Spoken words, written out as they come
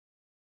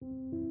The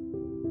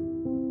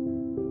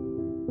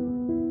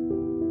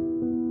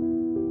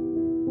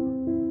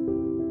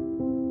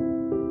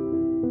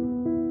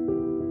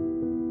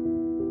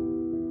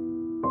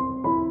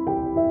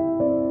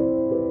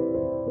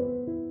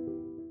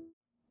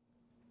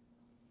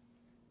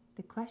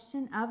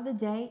question of the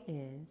day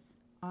is,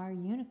 are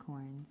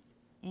unicorns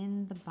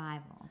in the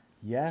Bible?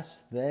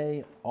 Yes,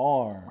 they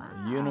are.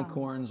 Wow.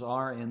 Unicorns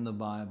are in the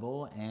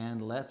Bible,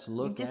 and let's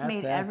look at that. You just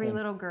made every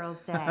little girl's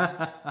day.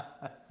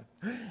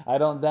 I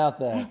don't doubt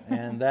that,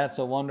 and that's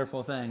a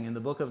wonderful thing. In the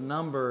book of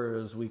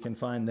Numbers, we can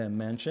find them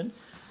mentioned,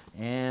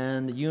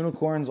 and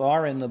unicorns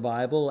are in the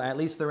Bible. At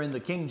least they're in the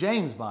King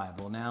James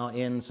Bible. Now,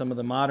 in some of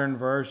the modern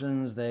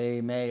versions, they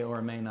may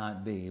or may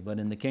not be, but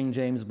in the King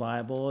James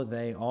Bible,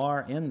 they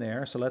are in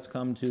there. So let's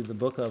come to the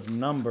book of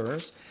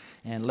Numbers,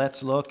 and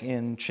let's look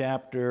in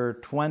chapter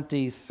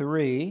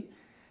 23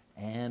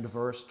 and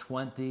verse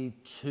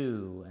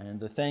 22. And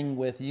the thing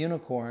with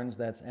unicorns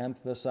that's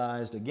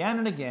emphasized again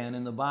and again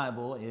in the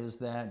Bible is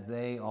that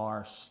they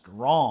are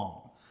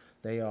strong.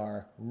 They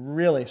are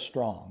really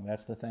strong.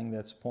 That's the thing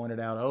that's pointed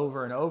out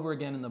over and over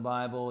again in the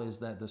Bible, is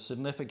that the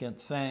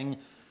significant thing,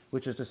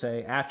 which is to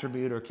say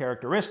attribute or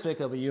characteristic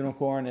of a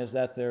unicorn, is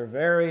that they're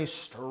very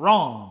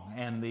strong.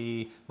 And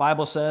the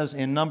Bible says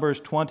in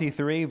Numbers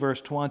 23, verse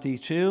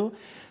 22,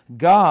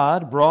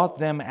 God brought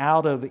them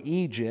out of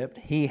Egypt.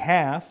 He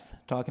hath,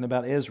 talking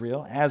about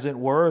Israel, as it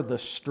were, the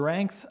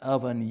strength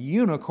of an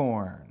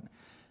unicorn.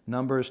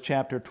 Numbers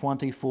chapter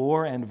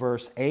 24 and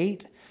verse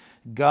 8,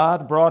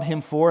 God brought him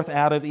forth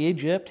out of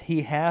Egypt.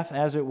 He hath,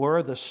 as it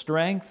were, the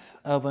strength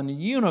of an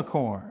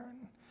unicorn.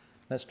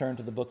 Let's turn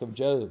to the book of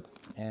Job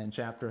and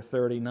chapter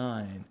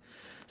 39.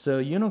 So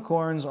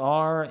unicorns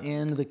are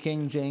in the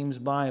King James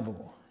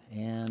Bible,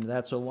 and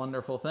that's a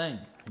wonderful thing.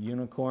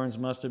 Unicorns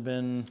must have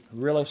been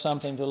really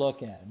something to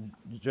look at.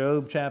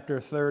 Job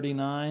chapter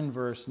 39,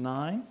 verse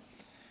 9.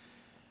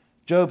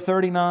 Job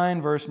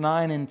 39, verse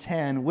 9 and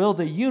 10, will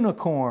the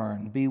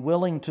unicorn be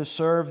willing to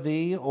serve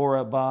thee or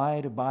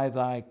abide by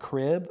thy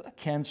crib?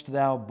 Canst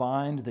thou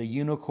bind the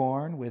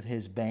unicorn with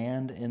his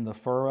band in the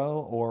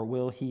furrow, or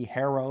will he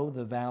harrow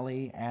the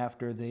valley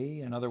after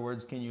thee? In other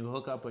words, can you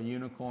hook up a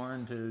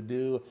unicorn to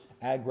do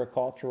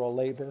agricultural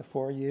labor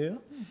for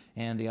you?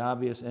 And the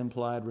obvious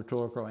implied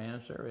rhetorical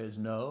answer is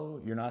no,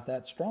 you're not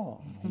that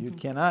strong. You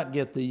cannot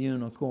get the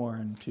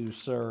unicorn to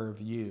serve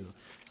you.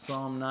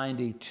 Psalm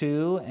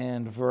 92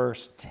 and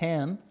verse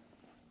 10.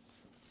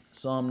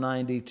 Psalm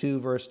 92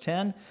 verse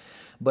 10.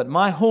 But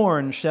my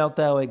horn shalt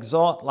thou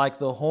exalt like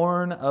the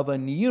horn of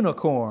an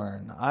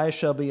unicorn. I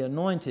shall be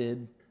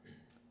anointed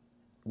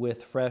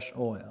with fresh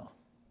oil.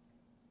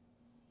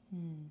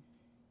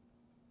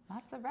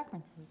 Lots of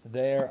references.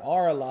 There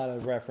are a lot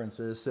of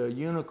references. So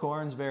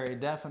unicorns very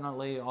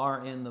definitely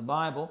are in the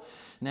Bible.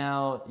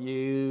 Now,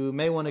 you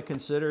may want to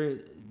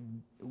consider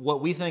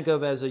what we think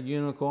of as a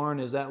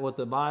unicorn. Is that what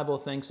the Bible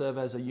thinks of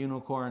as a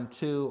unicorn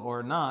too,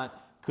 or not?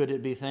 Could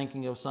it be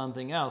thinking of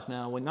something else?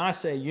 Now, when I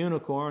say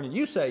unicorn and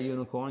you say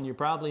unicorn, you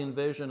probably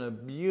envision a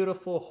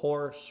beautiful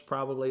horse,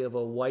 probably of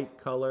a white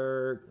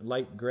color,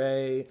 light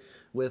gray,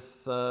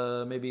 with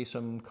maybe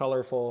some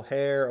colorful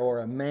hair or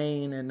a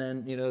mane, and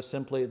then,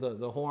 simply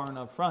the horn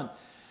up front.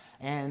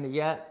 And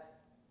yet,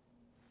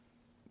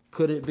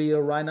 could it be a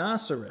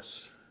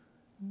rhinoceros?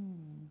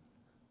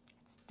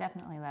 It's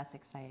definitely less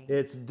exciting.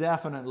 It's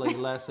definitely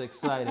less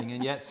exciting.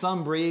 And yet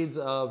some breeds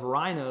of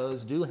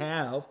rhinos do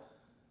have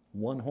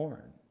one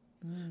horn.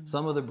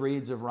 Some of the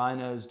breeds of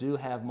rhinos do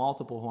have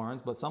multiple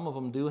horns, but some of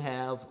them do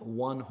have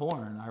one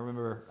horn. I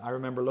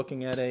remember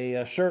looking at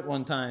a shirt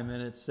one time,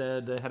 and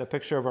it had a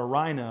picture of a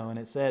rhino, and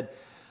it said,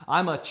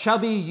 "I'm a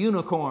chubby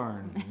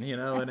unicorn,"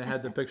 and it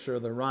had the picture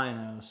of the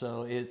rhino.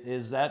 So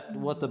is that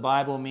what the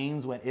Bible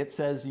means when it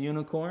says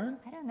unicorn?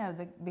 I don't know,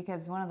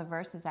 because one of the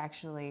verses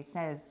actually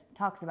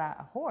talks about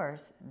a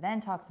horse,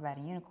 then talks about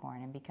a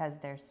unicorn, and because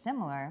they're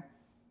similar,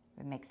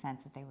 it makes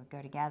sense that they would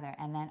go together.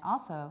 And then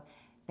also,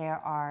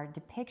 there are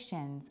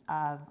depictions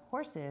of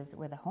horses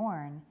with a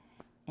horn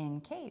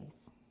in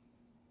caves.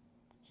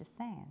 It's just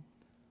saying.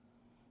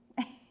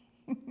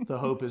 The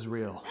hope is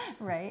real.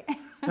 Right?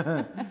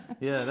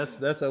 Yeah,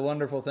 that's a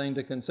wonderful thing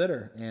to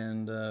consider.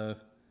 And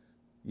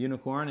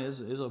unicorn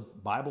is a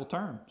Bible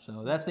term.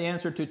 So that's the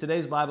answer to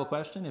today's Bible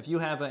question. If you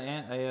have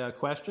a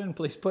question,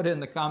 please put it in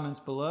the comments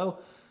below.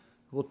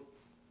 We'll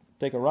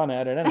take a run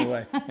at it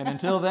anyway. And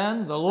until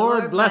then, the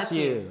Lord bless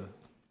you.